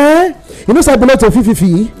you know say I belong to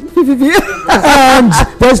fififi and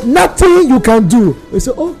there's nothing you can do, we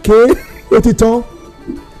say okay, otito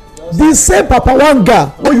the same Papa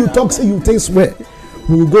Wanga wey you talk say you take swear,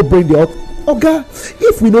 we will go bring the oga.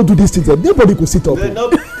 If we no do this thing, nobody go sit up.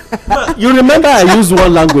 You remember I used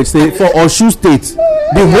one language say for Osun state,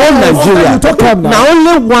 the whole Nigeria. Now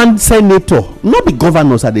only one senator, not the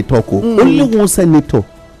governors at the talk. Only one senator.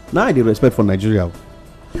 Now I dey respect for Nigeria.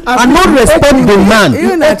 I not respect the man.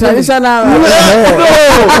 Even a traditional. No,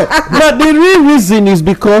 but the real reason is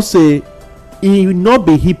because he will not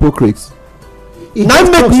be hypocrite. Now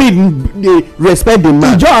make me respect the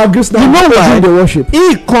man. You know why? The worship.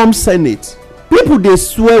 He come Senate. People they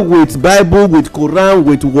swear with Bible, with Quran,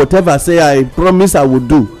 with whatever. Say I promise I will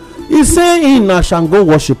do. He say he na Shango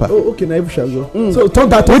worshipper. Oh, okay, na even Shango. So talk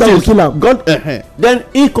that will kill him. God, then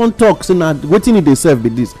he can talk. Say na wetin he serve be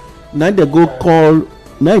this. Now they go call.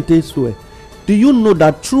 Now they swear. Do you know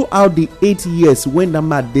that throughout the 8 years when the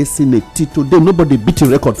man dey Senate till today nobody beat a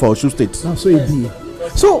record for Osun State? Now so he be.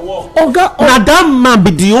 So Oga, now that man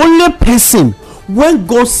be the only person when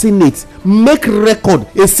go senate make record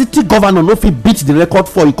a city governor no fit beat the record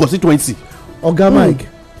for a constituency. Oga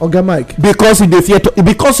Mike. Because he dey fear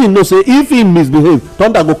because he know say if he misbehave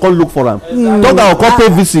thunder go come look for am. Thunder go come pay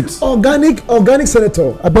visit. Organic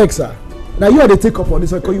senator abeg sir. Now you are the take up on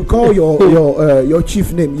this. You call your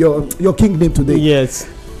chief name, your king name today. Yes.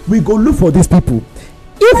 We go look for these people.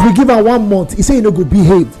 If we give am 1 month, he say he no go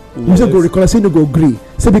behave. You say go recollect, say he no go agree.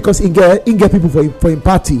 Say because he get people for him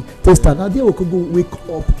party. They stand now. They will go wake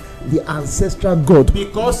up the ancestral god.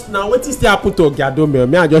 Because now wetin still happen to Ogiadome?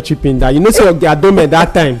 Me I just chip in that. You know say Ogiadome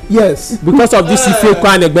that time. Yes. Because of this Ife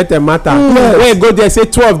and Egbete matter. When you go there, say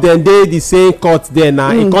 2 of them dey the same court there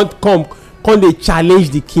now. He can't come dey challenge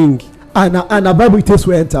the king. And a Bible takes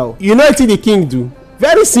we enter. You know wetin the king do?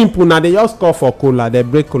 Very simple now. They just call for kola. They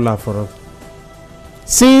break kola for am.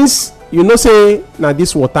 Since you know say na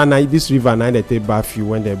this water na this river na they take bath you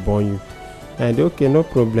when they born you. And okay, no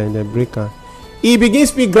problem. They break am. He begin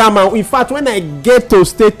speak grammar. In fact, when I get to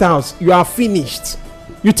state house, you are finished.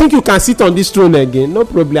 You think you can sit on this throne again? No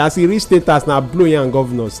problem. As he reach state house, now blow you and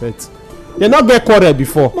governor set. They not get quarrel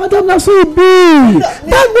before. Madam, that's so big. They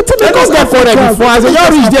not get quarrel before. As they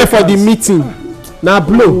just reach there for the meeting, now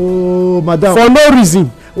blow. Oh, madam. For no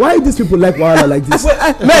reason. Why these people like wahala like this? May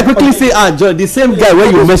I quickly say, John, the same guy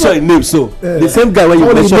when you mention his name, so the same guy when you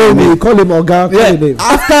mention his name. Call him Oga. Yeah.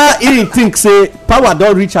 After he think say power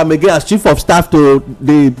don reach am again as chief of staff to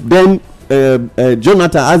the then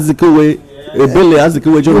Jonathan Azikiwe, Ebele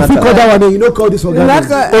Azikiwe Jonathan. If you call that one, you know call this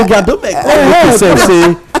Oga. Oga don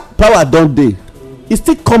say power don dey. He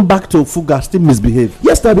still come back to Fuga, still misbehave.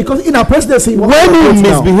 Yes, sir, because in our presidency, when he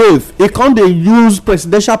misbehave, he can't dey use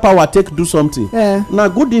presidential power take do something. Na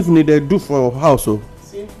good evening they do for house o.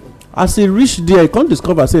 As he reach there, he can't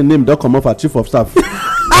discover say name don comot for chief of staff.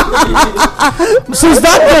 Since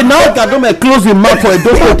that day now Gadome close him mouth for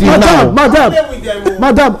Edo State now.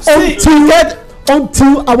 Madam,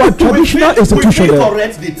 until our traditional institution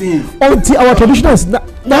until our traditional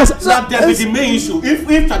that be the main issue.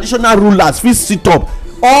 If traditional rulers fit sit up,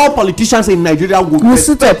 all politicians in Nigeria will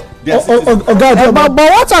sit up. But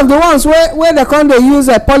what of the ones where they come dey use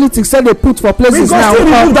politics say they put for places now? We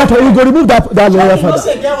go remove that lawyer father. You know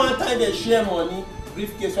say get one time they share money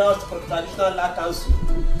briefcase wey was for traditional land council.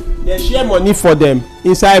 They share money for them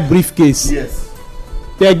inside briefcase. Yes.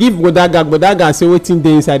 They give Godaga say wetin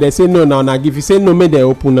dey inside. They say no na una give. He say no make they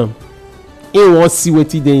open am. He wan see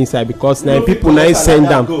wetin dey inside because na people na send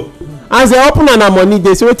am. As they open am na money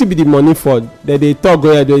dey say wetin be the money for. They talk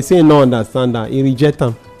go ahead. They say no understand am. He reject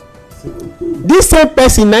am. This same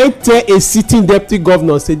person na tell a sitting deputy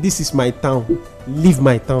governor say this is my town, leave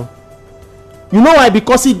my town. You know why?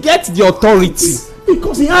 Because he get the authority.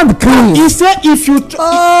 Because he hand clean. He say if you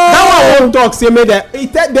that one won't talk say make they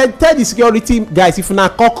tell the security guys if una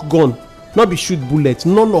cock gun no be shoot bullet,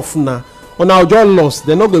 none of una just lost.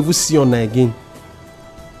 They not go even see una again.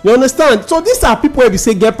 You understand? So these are people wey be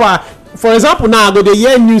say get power. For example, now I go dey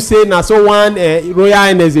hear news say na so one royal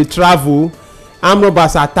highness dey travel, armed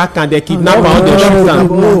robbers attack and they kidnap am and they shoot am.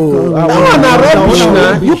 That one na rubbish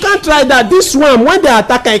na. You can't try that. This one when they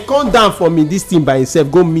attack am, he come down for me this thing by himself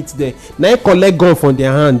go meet them. Na he collect gun from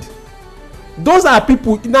their hand. Those are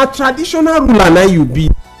people na traditional ruler na you be.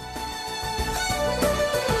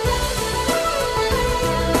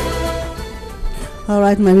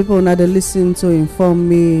 Alright, my people, now they listen to Inform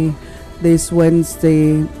Me this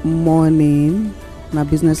Wednesday morning. Na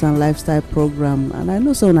business and lifestyle program, and I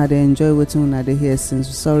know so now they enjoy what una dey hear since.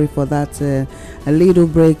 Sorry for that a little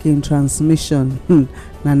break in transmission.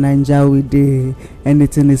 Na Naija we dey,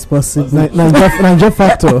 anything is possible. Naija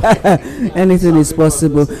factor. Anything is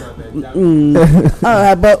possible.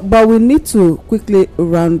 But we need to quickly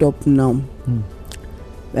round up now.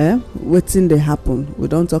 Wetin dey happen? We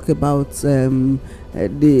don talk about the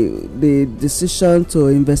decision to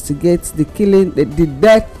investigate the killing, the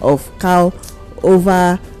death of cow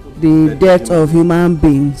over the death of human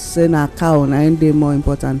beings. Say na cow na im dey more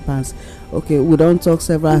important pass. Okay, we don talk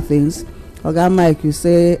several things. Oga Mike, you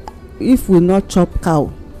say if we not chop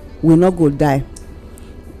cow we no go die.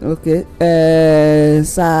 Okay,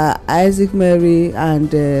 Sir Isaac Mary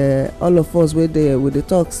and all of us wey dey with the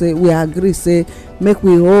talk say we agree say make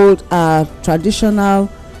we hold our traditional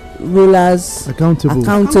rulers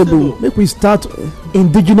accountable. Make we start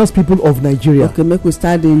indigenous people of Nigeria. Okay, make we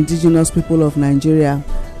start the indigenous people of Nigeria,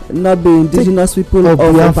 not be indigenous people of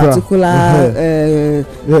a particular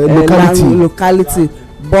locality,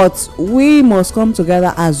 but we must come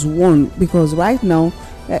together as one, because right now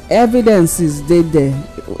evidence is there.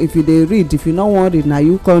 If you dey read, if you no wan read, na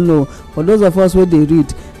you can know. For those of us wey dey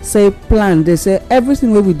read, say plan, they say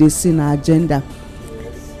everything wey we dey see na agenda.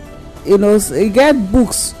 e get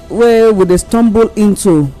books wey we dey stumble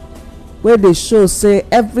into wey dey show say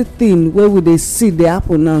everything wey we dey see dey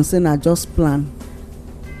happen now say na just plan,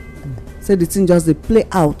 say the thing just dey play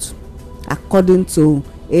out according to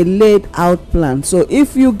a laid out plan. So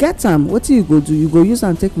if you get am, wetin you go do? You go use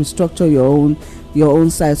am take restructure your own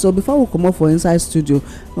side. So before we comot for inside studio,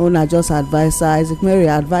 una just advise Isaac Mary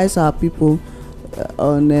advise our people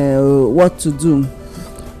on what to do.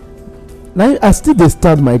 Now I still dey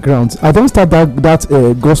stand my ground. I don start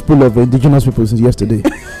that gospel of indigenous people since yesterday.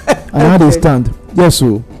 And how they stand, yes,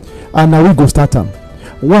 so and now we go start am.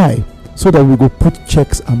 Why? So that we go put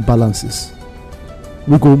checks and balances.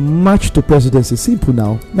 We go match to presidency. Simple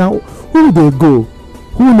now. Now who dey go?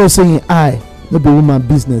 Who know say im eye no be woman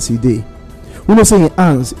business e dey? Who know say im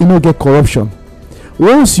hands e no get corruption?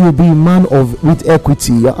 Once you be man with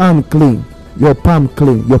equity, your hand clean, your palm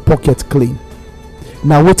clean, your pocket clean.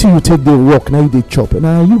 Now wetin you take dey work, now you dey chop.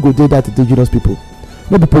 Now you go dey that indigenous people.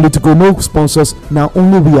 No be political, no sponsors. Now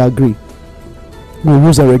only we agree. We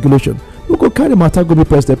use a regulation. We go carry matter go be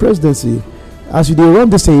presidency. As you dey run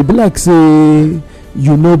this thing, e be like say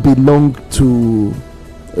you no belong to.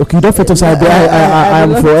 Okay, you don't fit to say I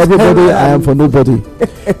am for everybody, I am for nobody.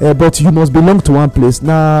 But you must belong to one place.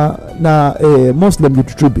 Now Muslim you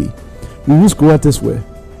should be. You use Quran this way.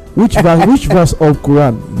 Which verse of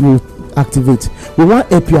Quran you activate? We want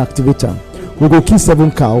help you activate them. We go kill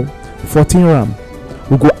 7 cow, 14 ram.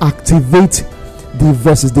 We go activate the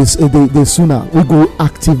verses, the sunnah. We go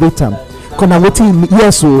activate them. Cause now wetin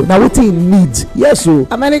yes so now wetin need yes so.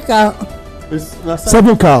 America.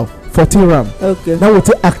 7 cow, 14 ram. Okay. Now we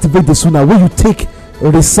take activate the sunnah. When you take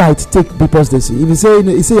recite, take the presidency. If you say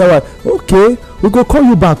okay, we go call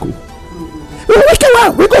you back. We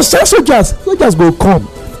go send soldiers. Soldiers go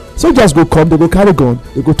come. They go carry gun.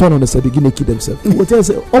 They go turn on themselves, begin to kill themselves. We tell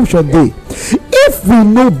say option day. If we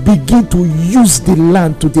no begin to use the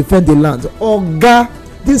land to defend the land, oga,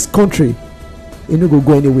 this country, e no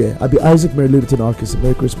go anywhere. I be Isaac Mary Littleton Arcus.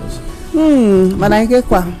 Merry Christmas.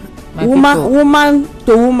 Manaikekwa. Woman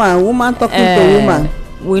to woman talking to woman.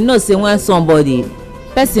 We know say when somebody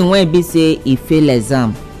person when be say he fail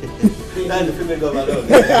exam.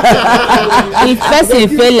 If person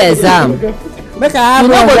fail exam, you no go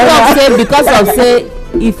talk say because of say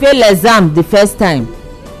he fail exam the first time,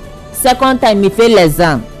 second time he fail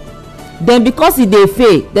exam, then because he dey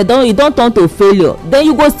fail he don turn to failure, then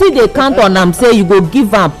you go still dey count on am say you go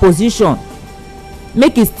give am position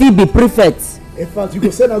make e still be prefect. In fact, you go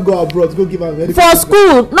send am go abroad go give am very for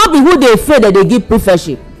school. No be who dey fail that dey give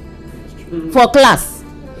prefectship for class.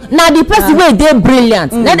 Na the person wey dey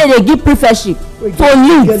brilliant na dem dey give prefectship to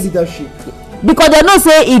lead because dem know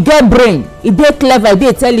say e get brain, e dey clever, e dey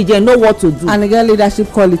intelligent, know what to do, and e get leadership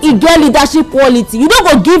quality. You no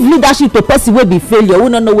go give leadership to person wey be failure who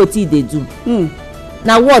no know wetin e dey do.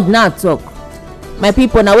 Na word na talk. My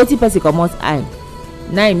people, na wetin person comot eye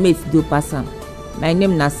na im mate do pass am. My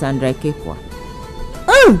name na Sandra Kekwa.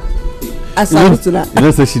 You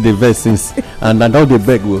know say she dey vex since and I don dey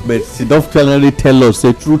beg o, but she don finally tell us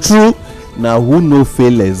say true na who no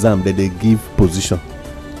fail exam dem dey give position.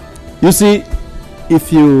 You see,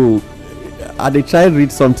 if I dey try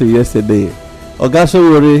read something yesterday, oga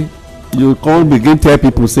Sowore, you come begin tell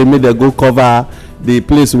people say make dem go cover the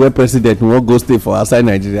place where president wan go stay for outside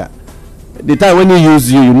Nigeria. The time when he use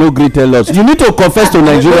you no gree tell us. You need to confess to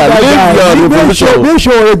Nigeria. Leave your revolution. Make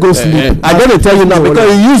sure go sleep. I gonna tell you now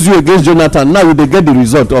because he use you against Jonathan. Now you dey get the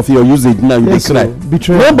result of your usage. Now you dey cry.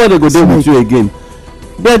 Nobody go dey with you again.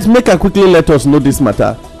 But make I quickly let us know this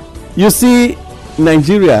matter. You see,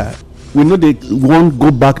 Nigeria, we know they won't go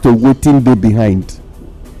back to wetin dey behind.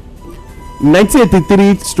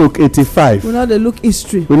 1983/85. We know they look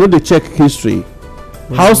history. We know they check history.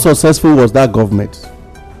 How successful was that government?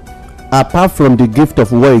 Apart from the gift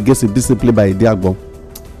of war against the discipline by Idiagbon.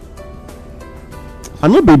 I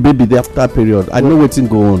no be baby there after that period. I know wetin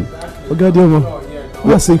go on. Ogadiomo,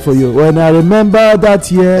 we are sing for you. When I remember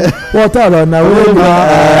that year, water on away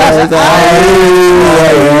my eyes.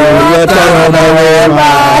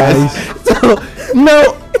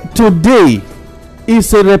 Now today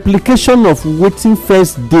is a replication of wetin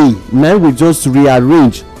first day. Now we just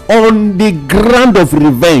rearrange on the ground of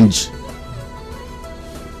revenge.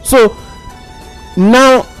 So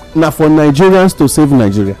now for Nigerians to save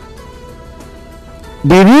Nigeria.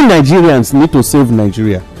 The real Nigerians need to save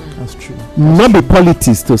Nigeria. That's true. Not the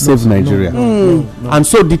politics to save Nigeria. No. And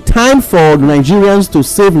so the time for Nigerians to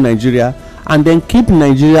save Nigeria and then keep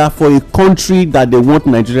Nigeria for a country that they want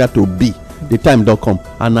Nigeria to be, the time don't come.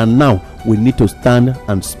 And now we need to stand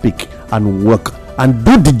and speak and work and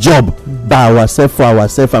do the job by ourselves, for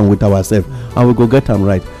ourselves, and with ourselves, and we go get them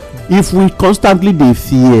right. if we constantly dey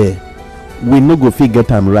fear, we no go fit get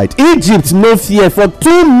am right. Egypt no fear for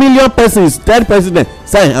 2 million persons. Third president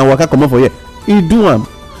sign and waka comot for here. E do am.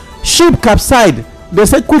 Ship capside, they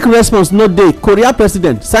say quick response no dey. Korea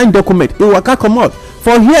president sign document, e waka comot.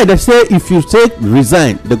 For here they say if you say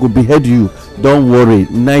resign, they go behead you. Don't worry,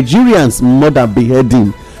 Nigerians more than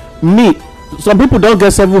beheading. Me, some people don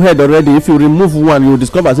get 7 head already. If you remove one, you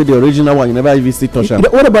discover say the original one you never even see touch am.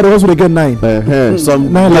 What about the ones wey get 9?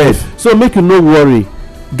 Some 9 yes. life. So make you no worry,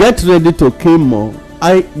 get ready to kill more.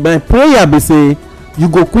 My prayer be say you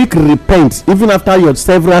go quick repent even after your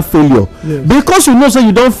several failure. Yes. Because you know say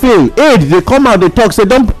you don fail. Aid dey come out dey talk say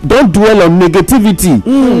don't dwell on negativity.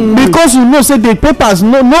 Because you know say the papers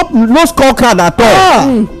no scorecard at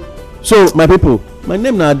all. So my people, my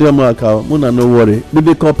name na Adeomo Akao. Una no worry, we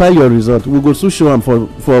dey compile your result. We go soon show am for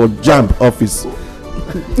JAMB office.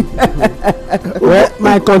 Well,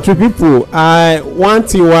 my country people, one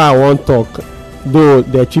thing wey I wan talk, though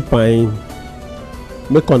dey cheap in,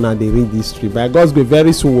 make una dey read history. By God's grace,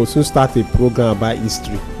 very soon we'll soon start a program about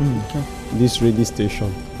history. This radio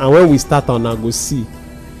station, and when we start, una go see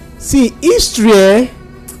history.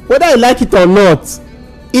 Whether you like it or not,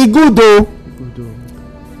 e good o.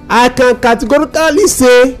 I can categorically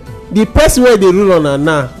say the person wey dey rule una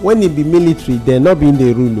now, when e be military, dem no be in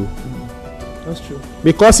dey rule o. That's true.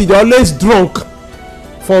 Because he dey always drunk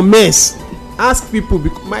for mess. Ask people,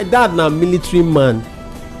 because my dad na military man.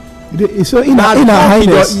 So in a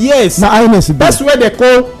highness. Yes. Na highness. That's where they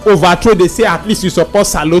call overthrow. They say at least you suppose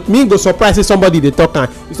salute me. Go surprise say somebody dey talk am.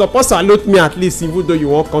 You suppose salute me at least, even though you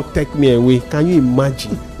wan come take me away. Can you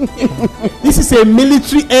imagine? This is a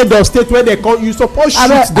military head of state where they call you suppose shoot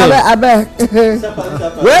them.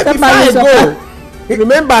 Where before I go,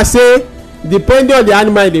 remember say depending on the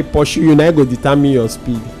animal they pursue you, na go determine your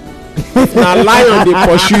speed. If na lion dey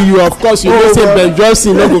pursue you, of course you know say Ben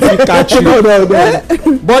Johnson no go fit catch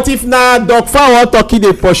you. But if na dog fowl or turkey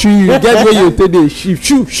dey pursue you, you get where you take dey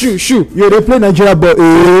shoo. You dey play Nigeria ball.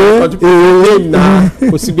 Name na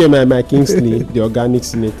Osigbe my Kingsley, the organic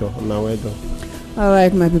senator. Una well done. All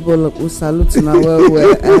right, my people, look, we salute una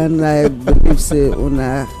well, and I believe say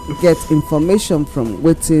una get information from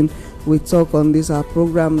wetin we talk on this our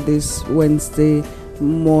program this Wednesday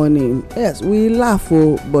morning. Yes, we laugh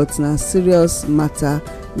but na serious matter.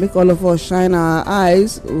 Make all of us shine our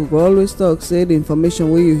eyes. We go always talk say the information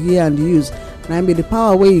wey you hear and use na be the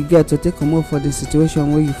power wey you get to take comot for the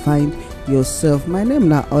situation wey you find yourself. My name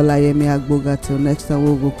na Olayemi Agboga. Till next time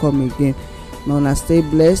we go come again. May una stay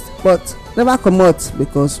blessed, but never comot,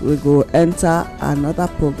 because we go enter another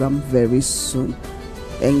program very soon.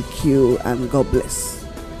 Thank you and God bless.